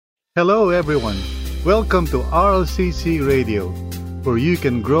Hello, everyone. Welcome to RLCC Radio, where you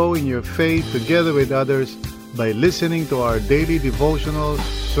can grow in your faith together with others by listening to our daily devotionals,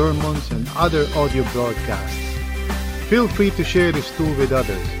 sermons, and other audio broadcasts. Feel free to share this tool with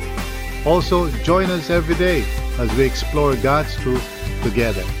others. Also, join us every day as we explore God's truth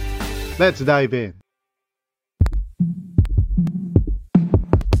together. Let's dive in.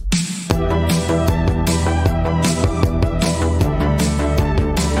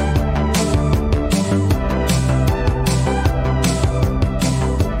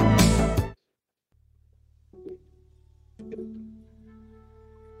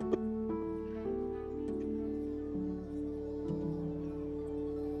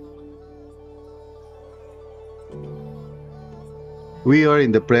 We are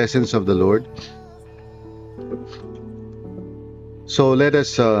in the presence of the Lord. So let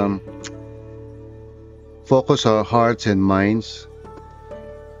us focus our hearts and minds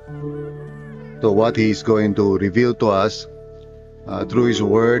to what He is going to reveal to us through His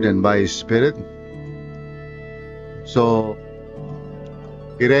Word and by His Spirit. So,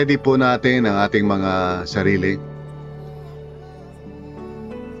 i-ready po natin ang ating mga sarili.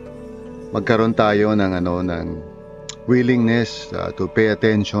 Magkaroon tayo ng willingness to pay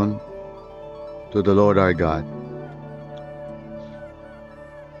attention to the Lord our God.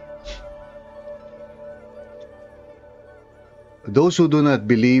 Those who do not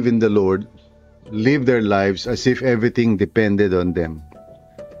believe in the Lord live their lives as if everything depended on them.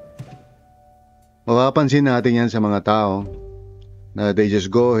 Mapapansin natin yan sa mga tao na they just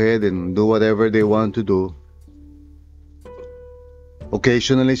go ahead and do whatever they want to do.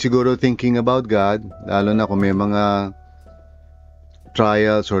 Occasionally siguro thinking about God, lalo na kung may mga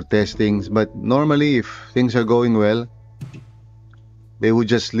trials or testings. But normally, if things are going well, they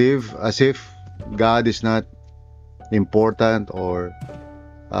would just live as if God is not important, or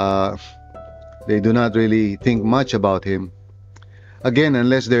they do not really think much about Him. Again,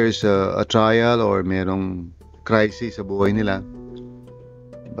 unless there's a trial or merong crisis sa buhay nila.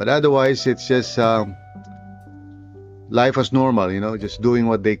 But otherwise, it's just life as normal, just doing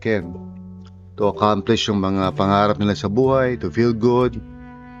what they can to accomplish yung mga pangarap nila sa buhay, to feel good,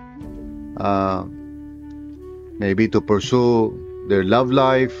 maybe to pursue their love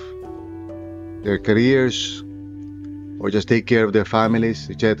life, their careers, or just take care of their families,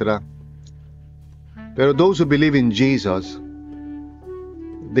 etc. Pero those who believe in Jesus,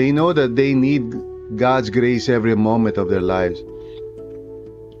 they know that they need God's grace every moment of their lives.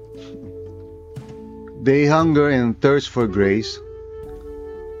 They hunger and thirst for grace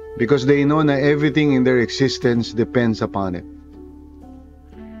because they know that everything in their existence depends upon it.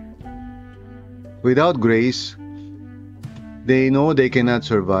 Without grace, they know they cannot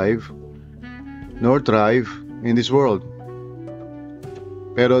survive nor thrive in this world.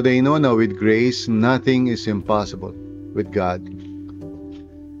 Pero they know that with grace, nothing is impossible with God.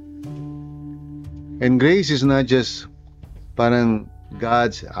 And grace is not just parang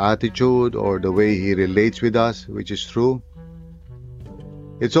God's attitude or the way He relates with us, which is true.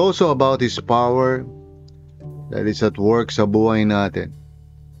 It's also about His power that is at work sa buhay natin,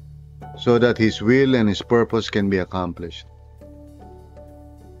 so that His will and His purpose can be accomplished.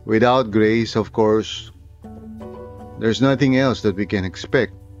 Without grace, of course, there's nothing else that we can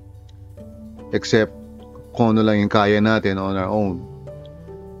expect except kung ano lang yung kaya natin on our own.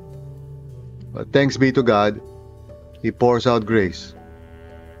 But thanks be to God, He pours out grace,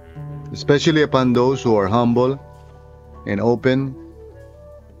 especially upon those who are humble and open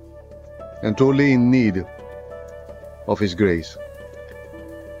and truly in need of His grace.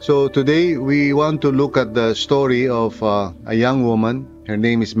 So today we want to look at the story of a young woman. Her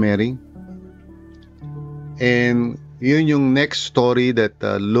name is Mary. And yun yung next story that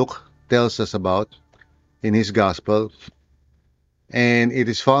Luke tells us about in his gospel. And it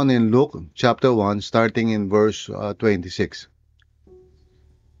is found in Luke chapter 1, starting in verse 26.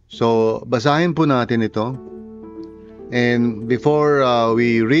 So, basahin po natin ito. And before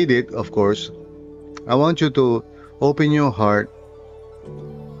we read it, of course, I want you to open your heart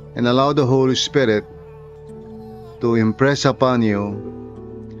and allow the Holy Spirit to impress upon you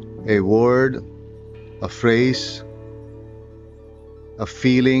a word, a phrase, a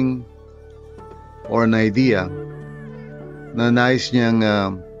feeling, or an idea na nais niyang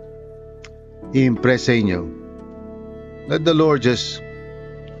i-impress sa inyo. Let the Lord just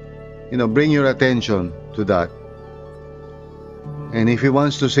bring your attention to that. And if He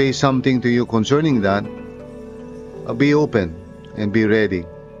wants to say something to you concerning that, be open and be ready.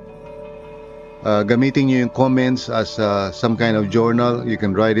 Gamitin niyo yung comments as some kind of journal. You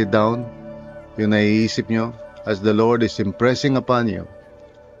can write it down, yung naiisip nyo, as the Lord is impressing upon you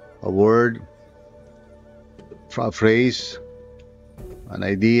a word, a phrase, an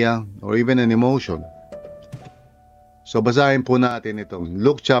idea, or even an emotion. So basahin po natin itong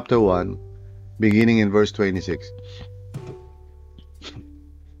Luke chapter 1, beginning in verse 26.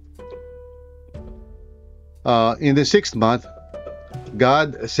 In the 6th month,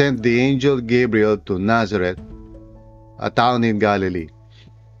 God sent the angel Gabriel to Nazareth, a town in Galilee,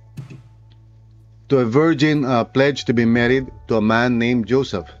 to a virgin pledged to be married to a man named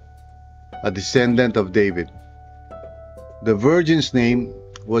Joseph, a descendant of David. The virgin's name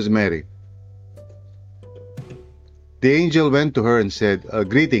was Mary. The angel went to her and said,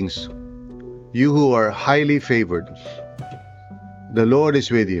 Greetings, you who are highly favored. The Lord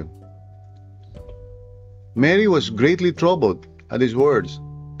is with you. Mary was greatly troubled at his words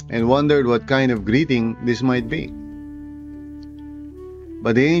and wondered what kind of greeting this might be.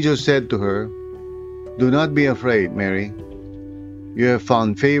 But the angel said to her, Do not be afraid, Mary. You have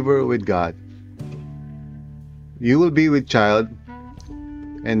found favor with God. You will be with child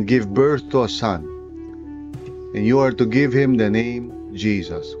and give birth to a son, and you are to give him the name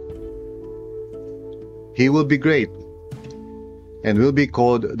Jesus. He will be great and will be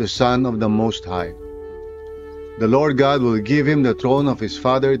called the Son of the Most High. The Lord God will give him the throne of his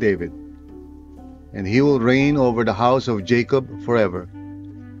father David, and he will reign over the house of Jacob forever.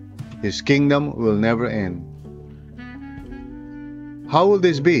 His kingdom will never end. How will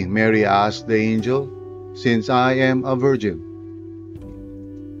this be? Mary asked the angel, since I am a virgin.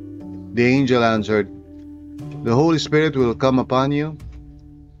 The angel answered, The Holy Spirit will come upon you,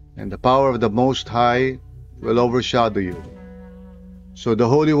 and the power of the Most High will overshadow you. So the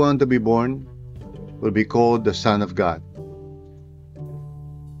Holy One to be born will be called the Son of God.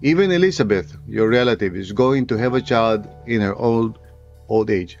 Even Elizabeth, your relative, is going to have a child in her old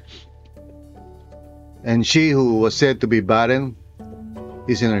age. And she who was said to be barren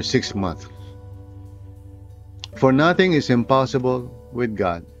is in her 6th month. For nothing is impossible with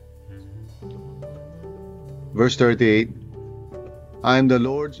God. Verse 38, I am the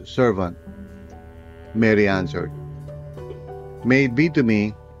Lord's servant. Mary answered, May it be to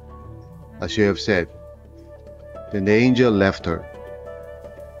me as you have said. Then the angel left her.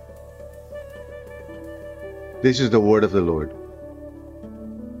 This is the word of the Lord.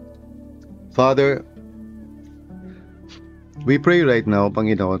 Father, we pray right now,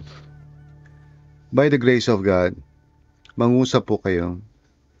 Panginoon, by the grace of God, mangusap po kayo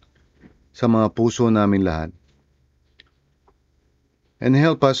sa mga puso namin lahat. And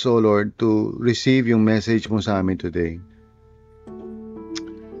help us, O Lord, to receive yung message mo sa amin today.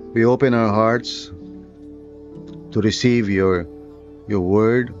 We open our hearts to receive your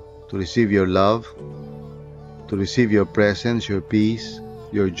word, to receive your love, to receive your presence, your peace,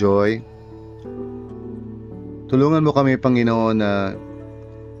 your joy. Tulungan mo kami, Panginoon, na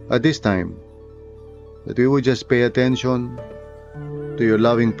at this time, that we would just pay attention to your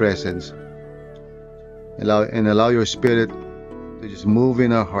loving presence and allow your Spirit to just move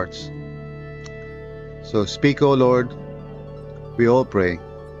in our hearts. So speak, O Lord, we all pray.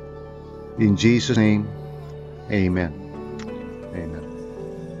 In Jesus' name, amen. Amen.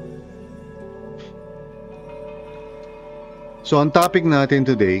 So ang topic natin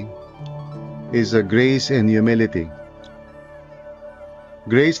today is grace and humility.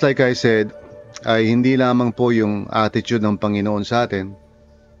 Grace, like I said, ay hindi lamang po yung attitude ng Panginoon sa atin.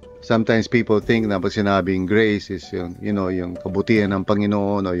 Sometimes people think na pag sinabing grace is yung, yung kabutihan ng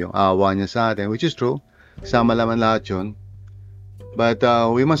Panginoon o yung awa niya sa atin, which is true. Kasama naman lahat yun. But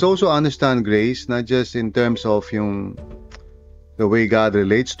we must also understand grace, not just in terms of the way God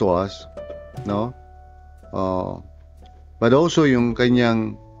relates to us, no? But also yung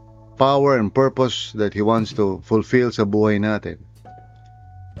kanyang power and purpose that He wants to fulfill sa buhay natin.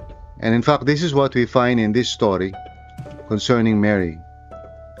 And in fact, this is what we find in this story concerning Mary.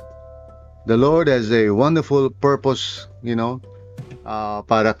 The Lord has a wonderful purpose,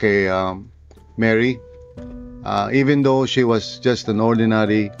 para kay Mary. Even though she was just an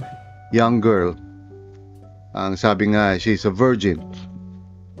ordinary young girl, ang sabi nga, she's a virgin.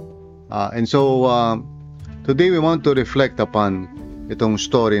 And so, today we want to reflect upon itong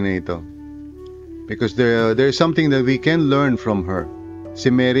story na ito. Because there's something that we can learn from her. Si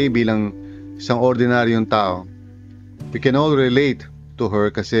Mary bilang isang ordinaryong tao, we can all relate to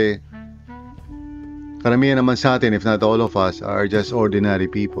her kasi karamihan naman sa atin, if not all of us, are just ordinary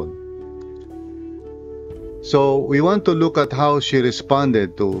people. So, we want to look at how she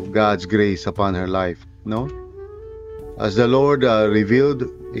responded to God's grace upon her life, no? As the Lord revealed,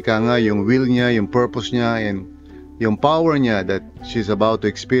 yung will niya, yung purpose niya, and yung power niya that she's about to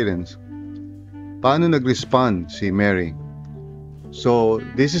experience. Paano nag-respond si Mary? So,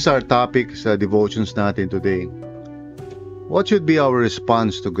 this is our topic sa devotions natin today. What should be our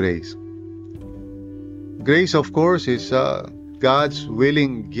response to grace? Grace, of course, is God's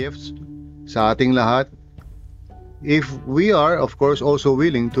willing gifts sa ating lahat if we are, of course, also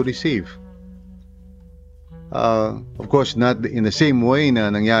willing to receive. Of course, not in the same way na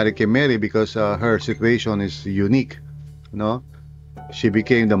nangyari kay Mary because her situation is unique. No? She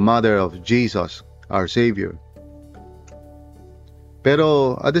became the mother of Jesus, our Savior.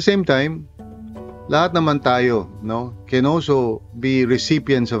 Pero at the same time, lahat naman tayo, no, can also be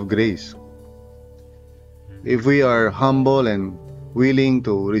recipients of grace if we are humble and willing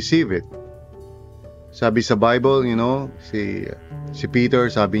to receive it. Sabi sa Bible, si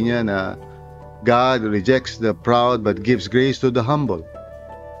Peter, sabi niya na God rejects the proud but gives grace to the humble.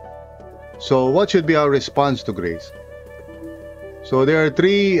 So what should be our response to grace? So there are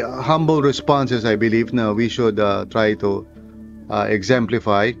three humble responses, I believe, na we should try to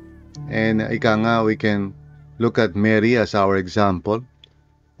exemplify. And we can look at Mary as our example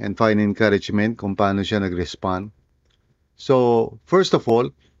and find encouragement kung paano siya nag-respond. So, first of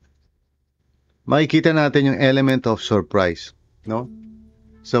all, makikita natin yung element of surprise, no?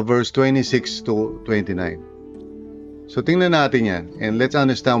 Sa verse 26 to 29. So, tingnan natin yan and let's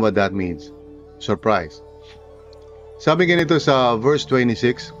understand what that means. Surprise. Sabi ganito sa verse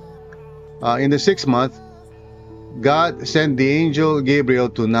 26, in the 6th month, God sent the angel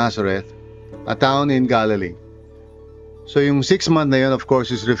Gabriel to Nazareth, a town in Galilee. So yung 6th month na yun, of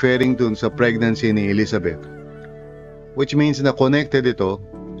course, is referring to sa pregnancy ni Elizabeth. Which means na connected ito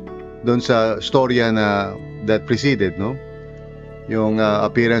doon sa storya na that preceded, no? Yung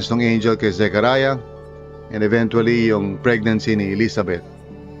appearance ng angel kay Zechariah and eventually yung pregnancy ni Elizabeth.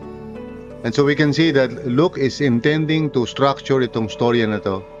 And so we can see that Luke is intending to structure itong storya na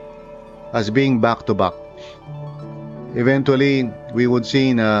to as being back-to-back. Eventually, we would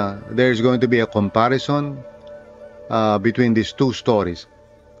see na there's going to be a comparison between these two stories.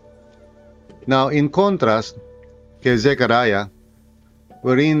 Now, in contrast, kay Zechariah,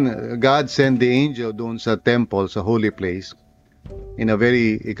 wherein God sent the angel doon sa temple, sa holy place, in a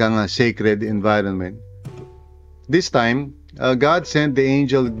very sacred environment. This time, God sent the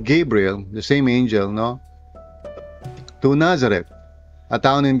angel Gabriel, the same angel, no, to Nazareth, a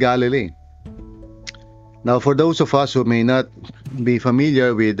town in Galilee. Now, for those of us who may not be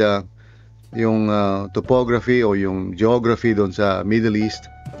familiar with yung topography o yung geography doon sa Middle East,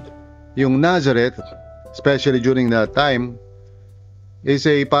 yung Nazareth, especially during that time, is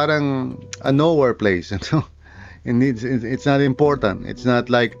parang a nowhere place. And it's not important. It's not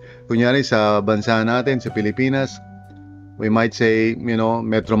like, kunyari sa bansa natin, sa Pilipinas, we might say,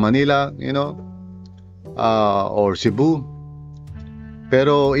 Metro Manila, or Cebu.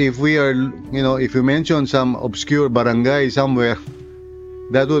 Pero if we mention some obscure barangay somewhere,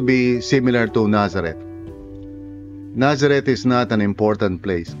 that would be similar to Nazareth. Nazareth is not an important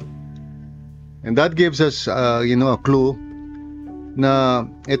place. And that gives us, a clue na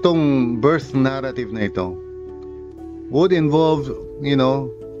itong birth narrative na ito would involve,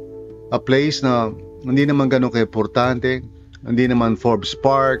 a place na hindi naman ganun ka-importante, hindi naman Forbes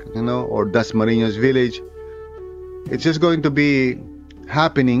Park, or Dasmariñas Village. It's just going to be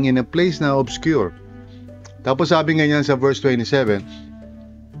happening in a place na obscure. Tapos sabi nga niyan sa verse 27,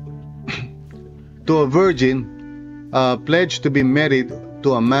 to a virgin pledged to be married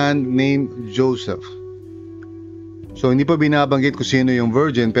to a man named Joseph. So hindi pa binabanggit kung sino yung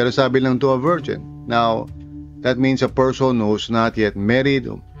virgin, pero sabi lang to a virgin. Now, that means a person who's not yet married,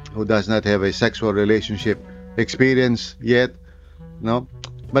 who does not have a sexual relationship experience yet, no?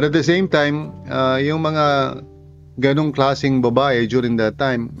 But at the same time, yung mga ganong klaseng babae during that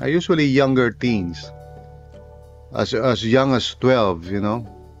time are usually younger teens, as young as 12,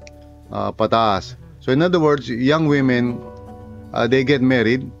 pataas. So in other words, young women, they get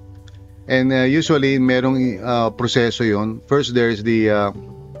married, and usually merong proseso yon. First, there's the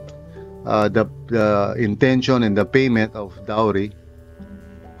intention and the payment of dowry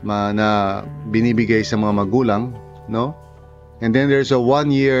na binibigay sa mga magulang, no? And then there's a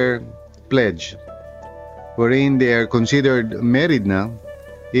 1-year pledge wherein they are considered married na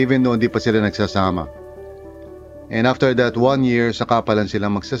even though hindi pa sila nagsasama. And after that 1 year, saka pa lang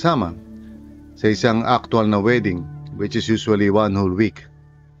sila magsasama sa isang actual na wedding, which is usually 1 whole week.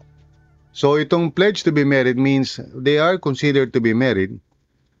 So itong pledge to be married means they are considered to be married,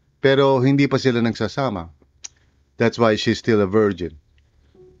 pero hindi pa sila nagsasama. That's why she's still a virgin.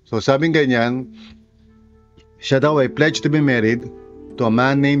 So sabing ganyan, siya daw ay pledged to be married to a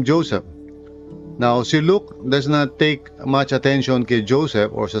man named Joseph. Now, si Luke does not take much attention kay Joseph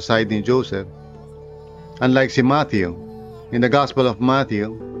or sa side ni Joseph, unlike si Matthew. In the Gospel of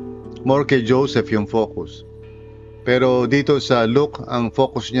Matthew, more kay Joseph yung focus. Pero dito sa Luke, ang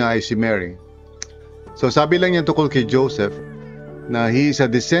focus niya ay si Mary. So sabi lang niya tungkol kay Joseph na he is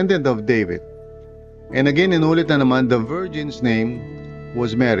a descendant of David. And again, inulit na naman, the virgin's name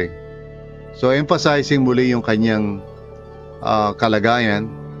was Mary. So emphasizing muli yung kanyang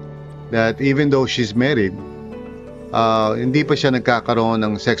kalagayan that even though she's married, hindi pa siya nagkakaroon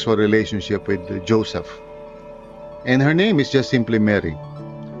ng sexual relationship with Joseph. And her name is just simply Mary.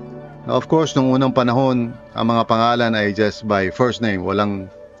 Now, of course, nung unang panahon, ang mga pangalan ay just by first name. Walang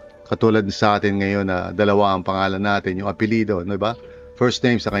katulad sa atin ngayon na dalawa ang pangalan natin, yung apelido, no ba? First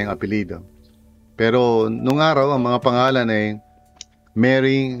name sa kanyang apelido. Pero nung araw, ang mga pangalan ay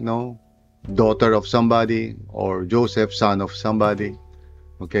Mary, no, daughter of somebody, or Joseph, son of somebody.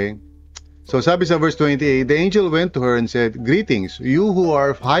 Okay? So sabi sa verse 28, the angel went to her and said, "Greetings, you who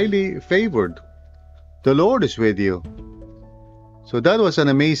are highly favored. The Lord is with you." So that was an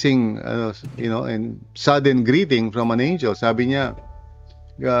amazing, and sudden greeting from an angel. Sabi niya,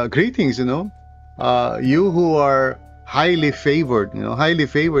 greetings, you who are highly favored. Highly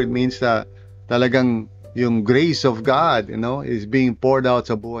favored means talagang yung grace of God, is being poured out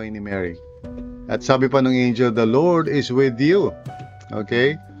sa buhay ni Mary. At sabi pa ng angel, the Lord is with you.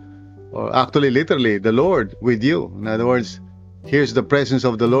 Okay? Or actually, literally, the Lord with you. In other words, here's the presence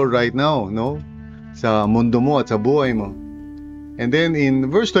of the Lord right now, sa mundo mo at sa buhay mo. And then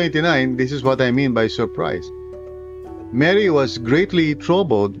in verse 29, this is what I mean by surprise. Mary was greatly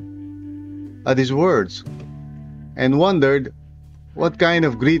troubled at his words and wondered what kind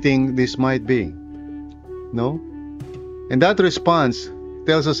of greeting this might be. No? And that response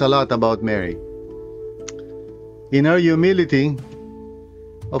tells us a lot about Mary. In her humility,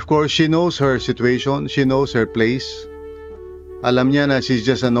 of course, she knows her situation, she knows her place. Alam niya na she's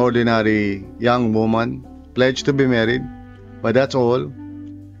just an ordinary young woman, pledged to be married, but that's all.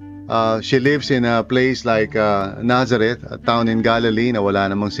 She lives in a place like Nazareth, a town in Galilee na wala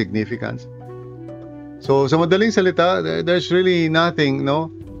namang significance. So sa madaling salita, there's really nothing,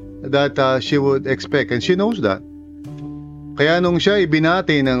 that she would expect, and she knows that. Kaya nung siya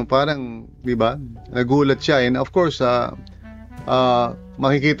ibinati ng parang, di ba, nagulat siya, and of course,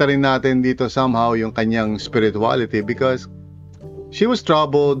 makikita rin natin dito somehow yung kanyang spirituality because she was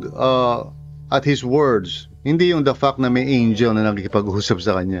troubled at his words. Hindi yung the fact na may angel na nakikipag-usap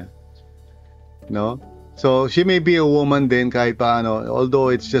sa kanya. No? So, she may be a woman din kahit paano,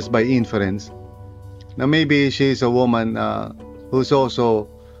 although it's just by inference, na maybe she's a woman who's also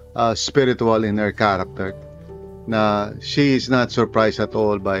spiritual in her character, na she is not surprised at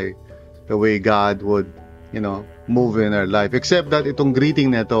all by the way God would, move in her life. Except that itong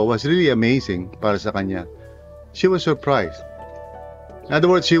greeting na ito was really amazing para sa kanya. She was surprised. In other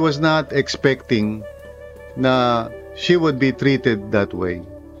words, she was not expecting na she would be treated that way.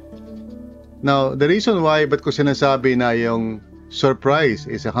 Now, the reason why, ba't ko sinasabi na yung surprise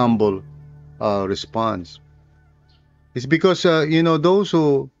is a humble response is because, those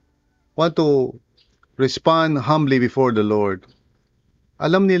who want to respond humbly before the Lord,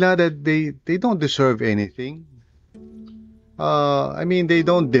 alam nila that they don't deserve anything. They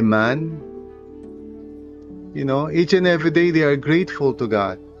don't demand. Each and every day they are grateful to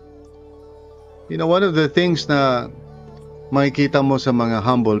God. One of the things na makikita mo sa mga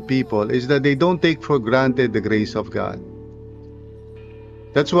humble people is that they don't take for granted the grace of God.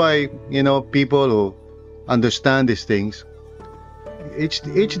 That's why, people who understand these things, each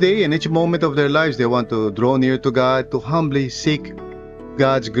day and each moment of their lives, they want to draw near to God, to humbly seek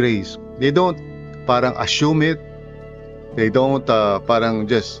God's grace. They don't parang assume it. They don't parang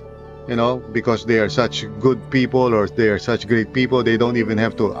just, because they are such good people or they are such great people, they don't even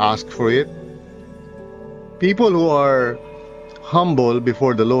have to ask for it. People who are humble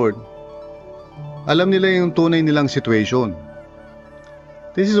before the Lord, alam nila yung tunay nilang situation.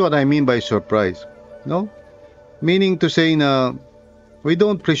 This is what I mean by surprise. No? Meaning to say na we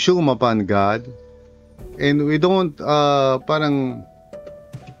don't presume upon God and we don't parang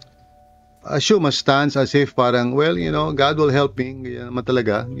assume a stance as if parang, well, God will help me. Ganyan naman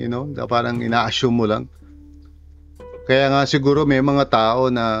talaga, parang ina-assume mo lang. Kaya nga siguro may mga tao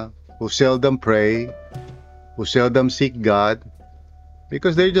na who seldom pray, who seldom seek God,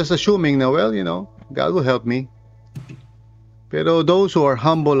 because they're just assuming na, well, God will help me. Pero those who are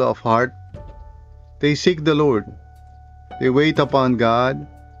humble of heart, they seek the Lord. They wait upon God.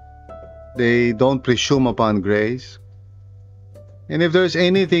 They don't presume upon grace. And if there's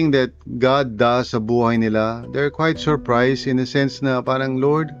anything that God does sa buhay nila, they're quite surprised in the sense na parang,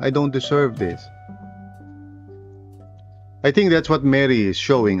 Lord, I don't deserve this. I think that's what Mary is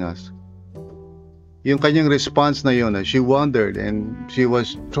showing us. yung kanyang response na yun, she wondered and she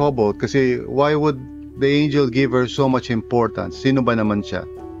was troubled kasi why would the angel give her so much importance? Sino ba naman siya?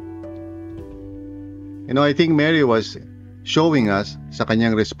 I think Mary was showing us sa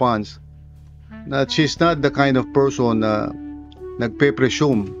kanyang response that she's not the kind of person na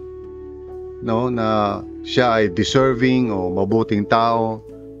nagpe-presume, no, na siya ay deserving o mabuting tao,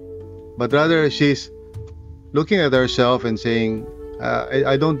 but rather she's looking at herself and saying,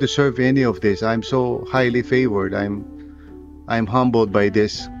 I don't deserve any of this. I'm so highly favored. I'm humbled by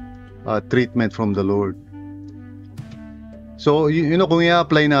this treatment from the Lord. So, kung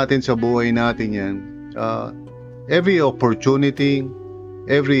i-apply natin sa buhay natin yan, every opportunity,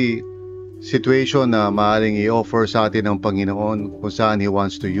 every situation na maaaring i-offer sa atin ng Panginoon, kung saan He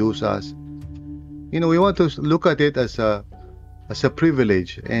wants to use us, we want to look at it as a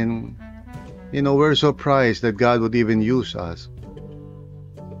privilege, and we're surprised that God would even use us.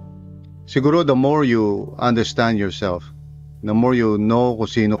 Siguro the more you understand yourself, the more you know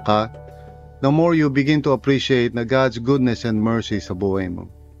kung sino ka, the more you begin to appreciate na God's goodness and mercy sa buhay mo.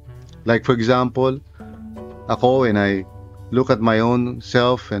 Like for example, ako, when I look at my own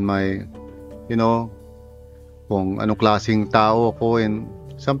self and my, kung anong klaseng tao ako, and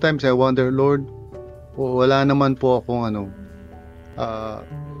sometimes I wonder, Lord, wala naman po akong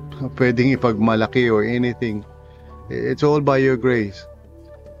pwedeng ipagmalaki or anything. It's all by your grace.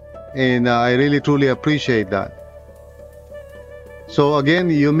 And I really truly appreciate that. So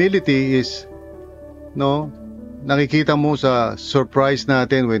again, humility is, nakikita mo sa surprise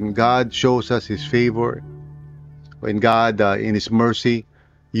natin when God shows us His favor, when God in His mercy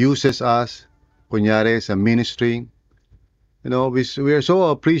uses us, kunyari sa ministry. We are so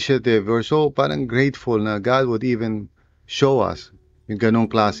appreciative, we're so parang grateful na God would even show us yung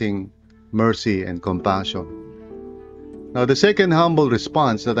ganong klaseng mercy and compassion. Now, the second humble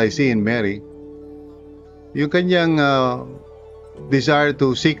response that I see in Mary, yung kanyang desire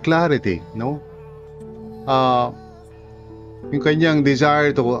to seek clarity, yung kanyang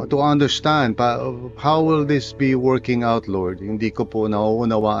desire to understand, how will this be working out, Lord? Hindi ko po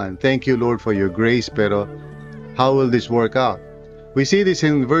nauunawaan. Thank you, Lord, for your grace, pero how will this work out? We see this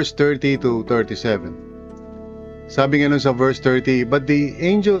in verse 30 to 37. Sabi nga nun sa verse 30, but the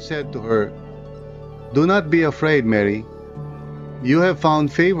angel said to her, do not be afraid, Mary. You have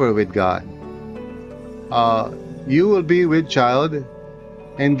found favor with God. You will be with child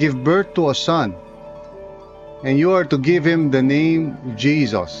and give birth to a son, and you are to give him the name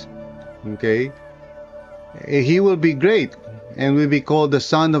Jesus. Okay? He will be great and will be called the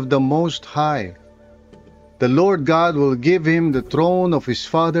Son of the Most High. The Lord God will give him the throne of his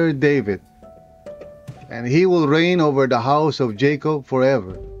father David, and he will reign over the house of Jacob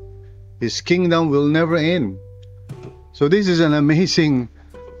forever. His kingdom will never end. So this is an amazing,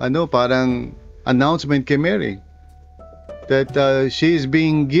 parang announcement kay Mary, that she is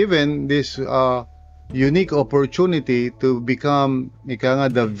being given this unique opportunity to become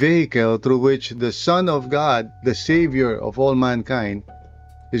the vehicle through which the Son of God, the Savior of all mankind,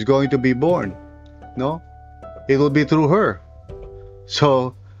 is going to be born. No? It will be through her.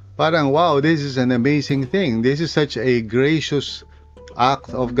 So, parang wow, this is an amazing thing. This is such a gracious act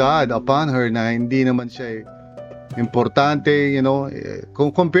of God upon her na hindi naman siya importante,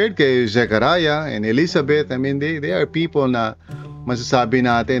 kung compared kay Zechariah and Elizabeth. I mean, they are people na masasabi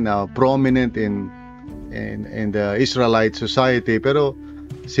natin na prominent in the Israelite society. Pero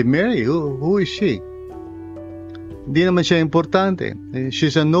si Mary, who is she? Hindi naman siya importante.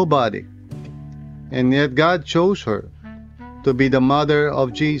 She's a nobody. And yet God chose her to be the mother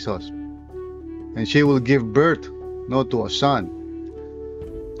of Jesus. And she will give birth, to a son.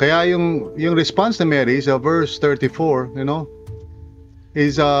 Kaya yung response ni Mary sa verse 34,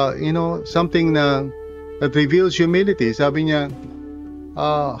 is something that reveals humility. Sabi niya,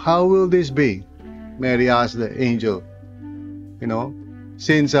 how will this be? Mary asked the angel.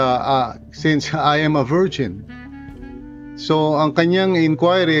 Since I am a virgin. So ang kanyang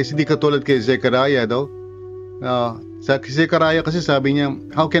inquiry is hindi katulad kay Zechariah daw. Sa Zechariah kasi sabi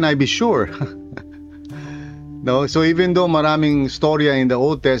niya, how can I be sure? No, so even though maraming storya in the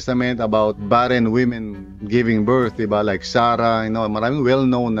Old Testament about barren women giving birth, diba? Like Sarah, maraming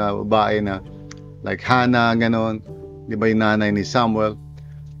well-known na babae na like Hannah, ganon, diba, yung nanay ni Samuel.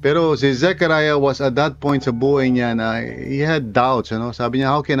 Pero si Zechariah was at that point sa buhay niya na he had doubts, sabi niya,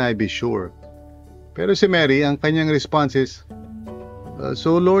 how can I be sure? Pero si Mary, ang kanyang response is,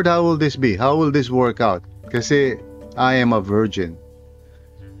 so Lord, how will this be? How will this work out? Kasi I am a virgin.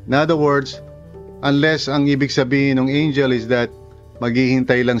 In other words, unless ang ibig sabihin ng angel is that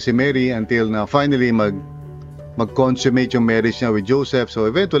maghihintay lang si Mary until na finally mag-consummate yung marriage niya with Joseph, so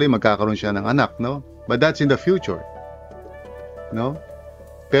eventually magkakaroon siya ng anak, no? But that's in the future. No?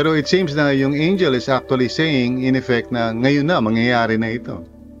 Pero it seems na yung angel is actually saying, in effect, na ngayon na, mangyayari na ito.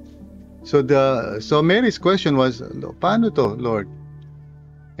 So Mary's question was, paano to, Lord?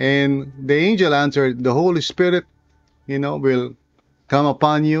 And the angel answered, the Holy Spirit, will come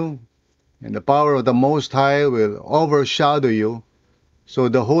upon you, and the power of the Most High will overshadow you. So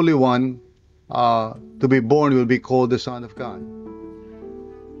the Holy One to be born will be called the Son of God.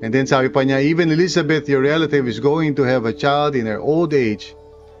 And then sabi pa niya, even Elizabeth, your relative, is going to have a child in her old age.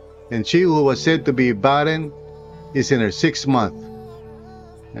 And she who was said to be barren is in her 6th month.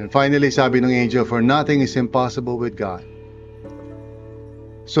 And finally, sabi ng angel, for nothing is impossible with God.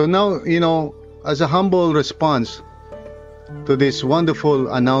 So now, as a humble response to this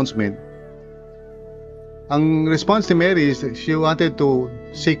wonderful announcement, ang response ni Mary is she wanted to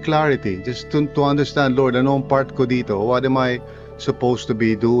seek clarity, just to understand, Lord, anong part ko dito? What am I supposed to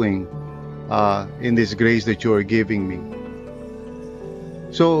be doing in this grace that you are giving me?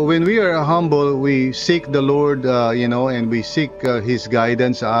 So when we are humble, we seek the Lord, and we seek His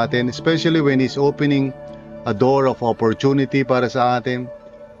guidance sa atin, especially when He's opening a door of opportunity para sa atin.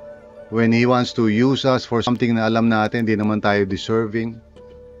 When He wants to use us for something na alam natin, di naman tayo deserving.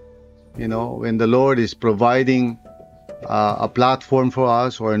 When the Lord is providing a platform for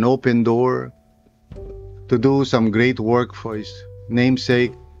us or an open door to do some great work for His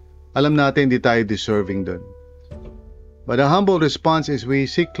namesake, alam natin di tayo deserving dun. But a humble response is we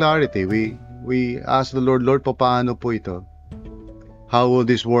seek clarity. We ask the Lord, paano po ito? How will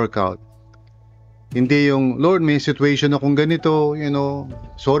this work out? Hindi yung, Lord, may situation akong ganito,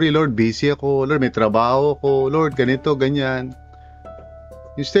 sorry Lord, busy ako, Lord, may trabaho ako, Lord, ganito, ganyan.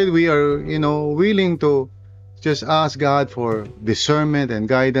 Instead, we are, willing to just ask God for discernment and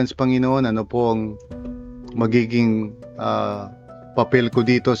guidance, Panginoon. Ano po ang magiging papel ko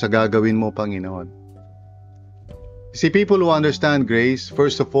dito sa gagawin mo, Panginoon? See, people who understand grace,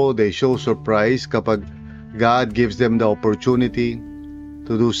 first of all, they show surprise kapag God gives them the opportunity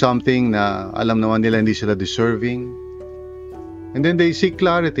to do something na alam naman nila hindi sila deserving. And then they seek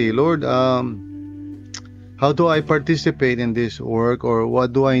clarity. Lord, how do I participate in this work? Or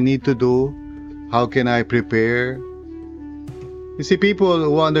what do I need to do? How can I prepare? You see, people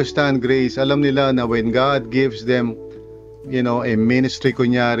who understand grace, alam nila na when God gives them, a ministry,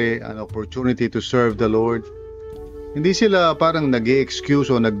 kunyari, an opportunity to serve the Lord, hindi sila parang nag-i-excuse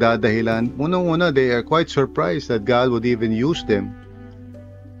o nagdadahilan. Unang-una, they are quite surprised that God would even use them.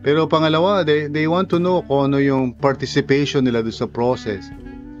 Pero pangalawa, they want to know kung ano yung participation nila doon sa process.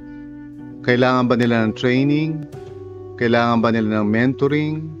 Kailangan ba nila ng training? Kailangan ba nila ng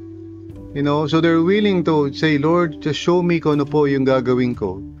mentoring? So they're willing to say, Lord, just show me kung ano po yung gagawin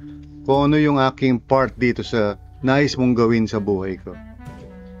ko. Kung ano yung aking part dito sa nais mong gawin sa buhay ko.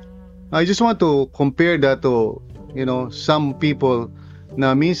 I just want to compare that to, some people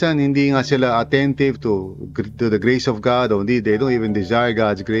na minsan hindi nga sila attentive to the grace of God, or they don't even desire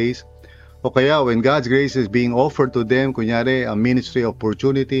God's grace. O kaya when God's grace is being offered to them, kunyari a ministry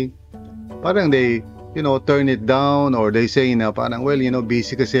opportunity, parang they turn it down, or they say na parang, well,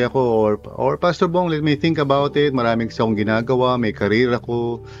 busy kasi ako, or Pastor Bong, let me think about it, maraming kasi akong ginagawa, may career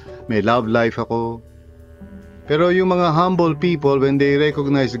ako, may love life ako. Pero yung mga humble people, when they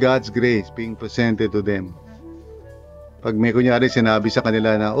recognize God's grace being presented to them, pag may kunyari sinabi sa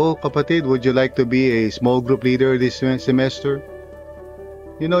kanila na, oh kapatid, would you like to be a small group leader this semester?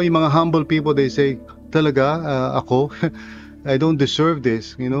 Yung mga humble people, they say, talaga, ako? I don't deserve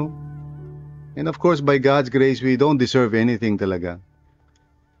this, And of course, by God's grace, we don't deserve anything talaga.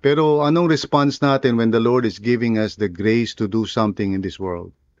 Pero anong response natin when the Lord is giving us the grace to do something in this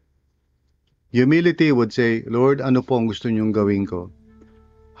world? Humility would say, Lord, ano po ang gusto niyong gawin ko?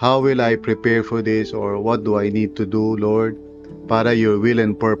 How will I prepare for this? Or what do I need to do, Lord, para your will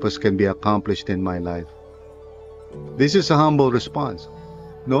and purpose can be accomplished in my life? This is a humble response,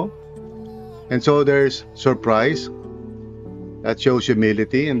 no? And so there's surprise, that shows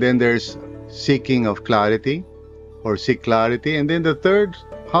humility, and then there's seeking of clarity, or seek clarity, and then the third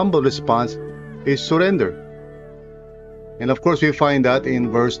humble response is surrender. And of course, we find that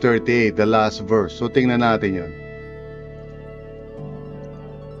in verse 38, the last verse. So tingnan natin yun.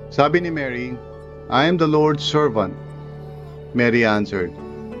 Sabi ni Mary, I am the Lord's servant. Mary answered,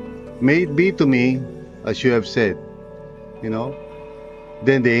 may it be to me as you have said.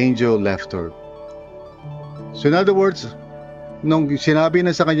 Then the angel left her. So in other words, nung sinabi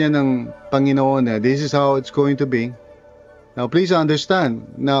na sa kanya ng Panginoon na this is how it's going to be, now please understand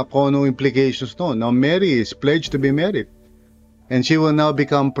na kung anong implications no. Now Mary is pledged to be married. And she will now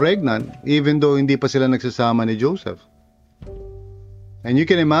become pregnant even though hindi pa sila nagsasama ni Joseph. And you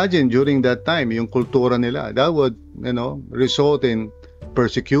can imagine during that time, yung kultura nila, that would, result in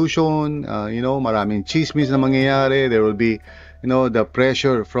persecution, maraming chismis na mangyayari. There will be, the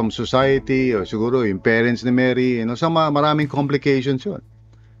pressure from society, or siguro yung parents ni Mary, maraming complications yun.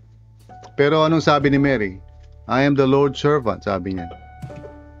 Pero anong sabi ni Mary? I am the Lord's servant, sabi niya.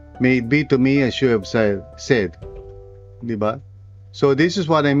 May it be to me as you have said. Diba? So this is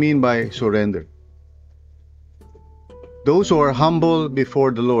what I mean by surrender. Those who are humble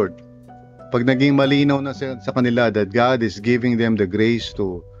before the Lord, pag naging malinaw na sa kanila that God is giving them the grace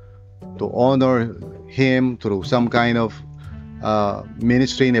to honor Him through some kind of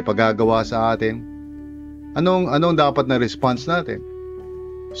ministry na pagagawa sa atin, anong dapat na response natin?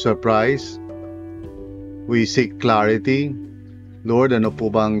 Surprise? We seek clarity. Lord, ano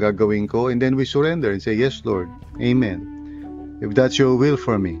po ba ang gagawin ko? And then we surrender and say, yes, Lord. Amen. If that's your will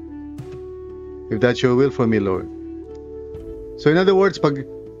for me. If that's your will for me, Lord. So in other words, pag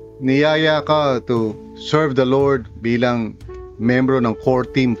niyaya ka to serve the Lord bilang membro ng core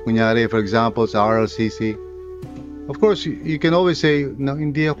team, kunyari, for example, sa RLCC, of course, you can always say, na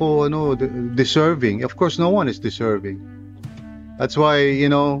hindi ako deserving. Of course, no one is deserving. That's why,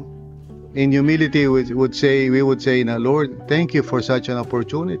 in humility, we would say, na, Lord, thank you for such an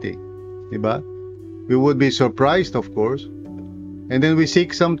opportunity. Diba? We would be surprised, of course. And then we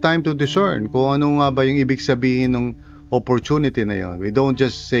seek some time to discern kung ano nga ba yung ibig sabihin ng opportunity na yun. We don't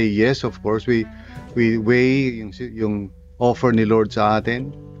just say yes, of course. We weigh yung offer ni Lord sa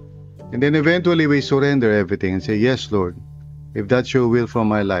atin. And then eventually we surrender everything and say, yes, Lord, if that's your will for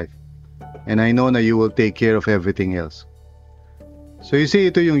my life. And I know na you will take care of everything else. So you see,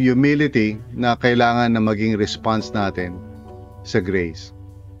 ito yung humility na kailangan na maging response natin sa grace.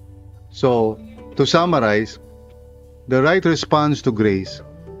 So, to summarize, the right response to grace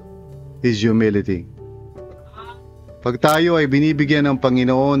is humility. Pag tayo ay binibigyan ng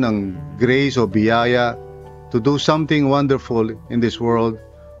Panginoon ng grace o biyaya to do something wonderful in this world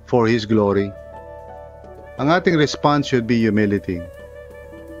for His glory, ang ating response should be humility.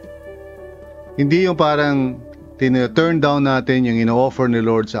 Hindi yung parang turn down natin yung ino-offer ni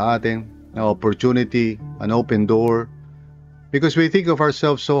Lord sa atin, na opportunity, an open door, because we think of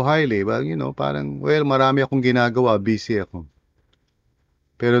ourselves so highly. Well, parang, marami akong ginagawa, busy ako.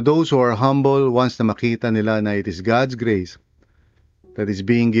 Pero those who are humble, once na makita nila na it is God's grace that is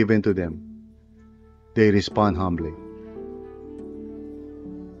being given to them, they respond humbly.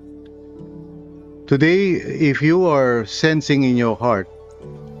 Today, if you are sensing in your heart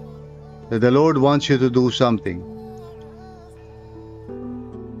that the Lord wants you to do something,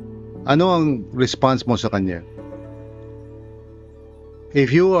 ano ang response mo sa Kanya? If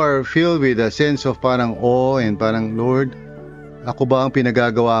you are filled with a sense of parang awe and parang, Lord, ako ba ang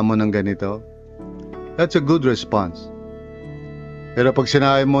pinagagawa mo ng ganito? That's a good response. Pero pag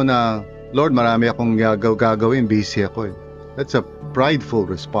sinabi mo na, Lord, marami akong gagawin, busy ako. That's a prideful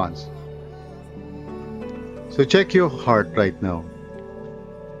response. So check your heart right now.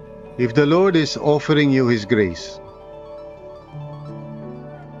 If the Lord is offering you His grace,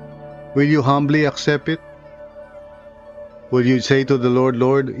 will you humbly accept it? Will you say to the Lord,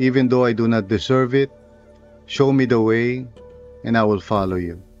 Lord, even though I do not deserve it, show me the way, and I will follow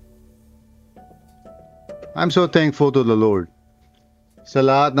you. I'm so thankful to the Lord sa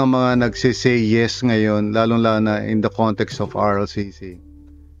lahat ng mga nagsisay yes ngayon, lalong-lalo na in the context of RLCC.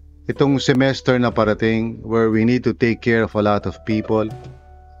 Itong semester na parating where we need to take care of a lot of people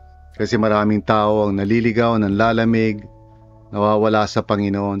kasi maraming tao ang naliligaw, nanlalamig, nawawala sa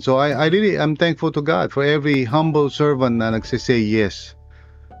Panginoon. So I'm thankful to God for every humble servant na nagsisay yes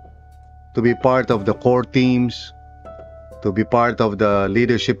to be part of the core teams, to be part of the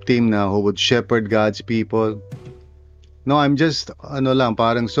leadership team na who would shepherd God's people. No, I'm just,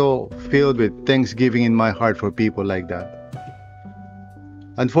 parang so filled with thanksgiving in my heart for people like that.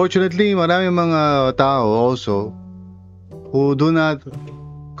 Unfortunately, maraming mga tao also who do not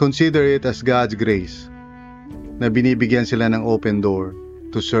consider it as God's grace na binibigyan sila ng open door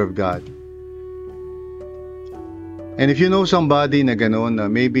to serve God. And if you know somebody na gano'n, na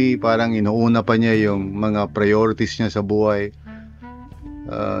maybe parang inuuna pa niya yung mga priorities niya sa buhay,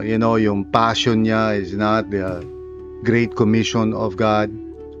 yung passion niya is not the great commission of God,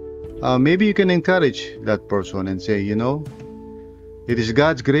 maybe you can encourage that person and say, it is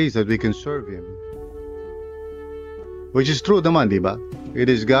God's grace that we can serve Him. Which is true naman, di ba? It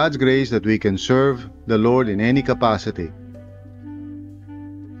is God's grace that we can serve the Lord in any capacity.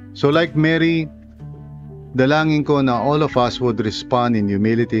 So like Mary, dalangin ko na all of us would respond in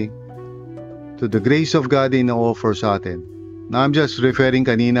humility to the grace of God in offer sa atin. Now I'm just referring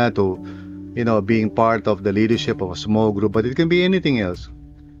kanina to being part of the leadership of a small group, but it can be anything else.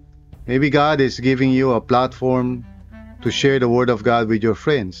 Maybe God is giving you a platform to share the Word of God with your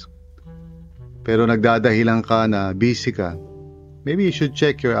friends. Pero nagdadahilan ka na busy ka. Maybe you should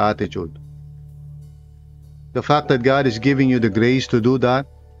check your attitude. The fact that God is giving you the grace to do that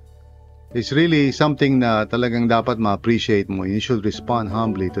is really something na talagang dapat ma-appreciate mo. You should respond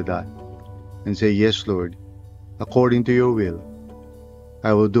humbly to that and say, "Yes, Lord, according to your will,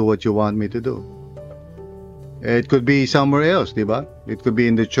 I will do what you want me to do." It could be somewhere else, di ba? It could be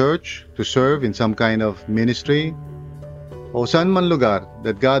in the church, to serve in some kind of ministry, o saan man lugar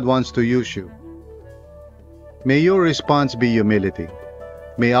that God wants to use you. May your response be humility.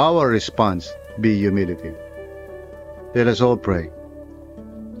 May our response be humility. Let us all pray.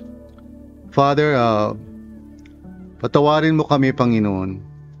 Father, patawarin mo kami, Panginoon,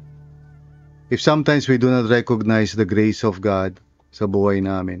 if sometimes we do not recognize the grace of God sa buhay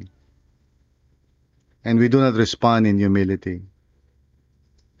namin, and we do not respond in humility.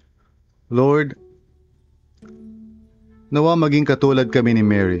 Lord, nawa maging katulad kami ni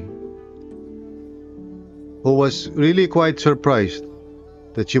Mary, who was really quite surprised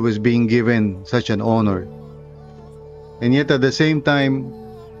that she was being given such an honor. And yet at the same time,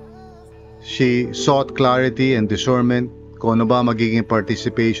 she sought clarity and discernment kung ano ba magiging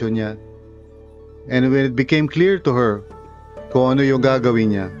participation niya. And when it became clear to her kung ano yung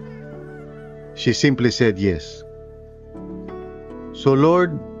gagawin niya, she simply said yes. So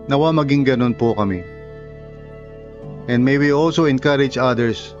Lord, nawa maging ganun po kami. And may we also encourage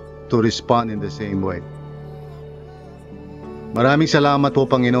others to respond in the same way. Maraming salamat po,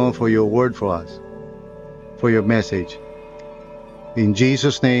 Panginoon, for your word for us, for your message. In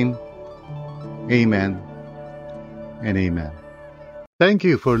Jesus' name, amen and amen. Thank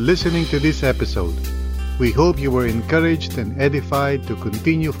you for listening to this episode. We hope you were encouraged and edified to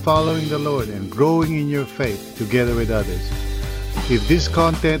continue following the Lord and growing in your faith together with others. If this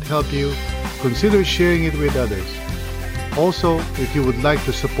content helped you, consider sharing it with others. Also, if you would like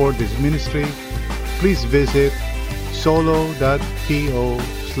to support this ministry, please visit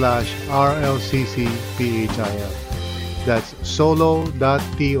solo.to/RLCCPHIL. That's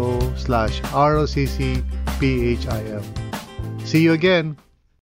solo.to/RLCCPHIL. See you again.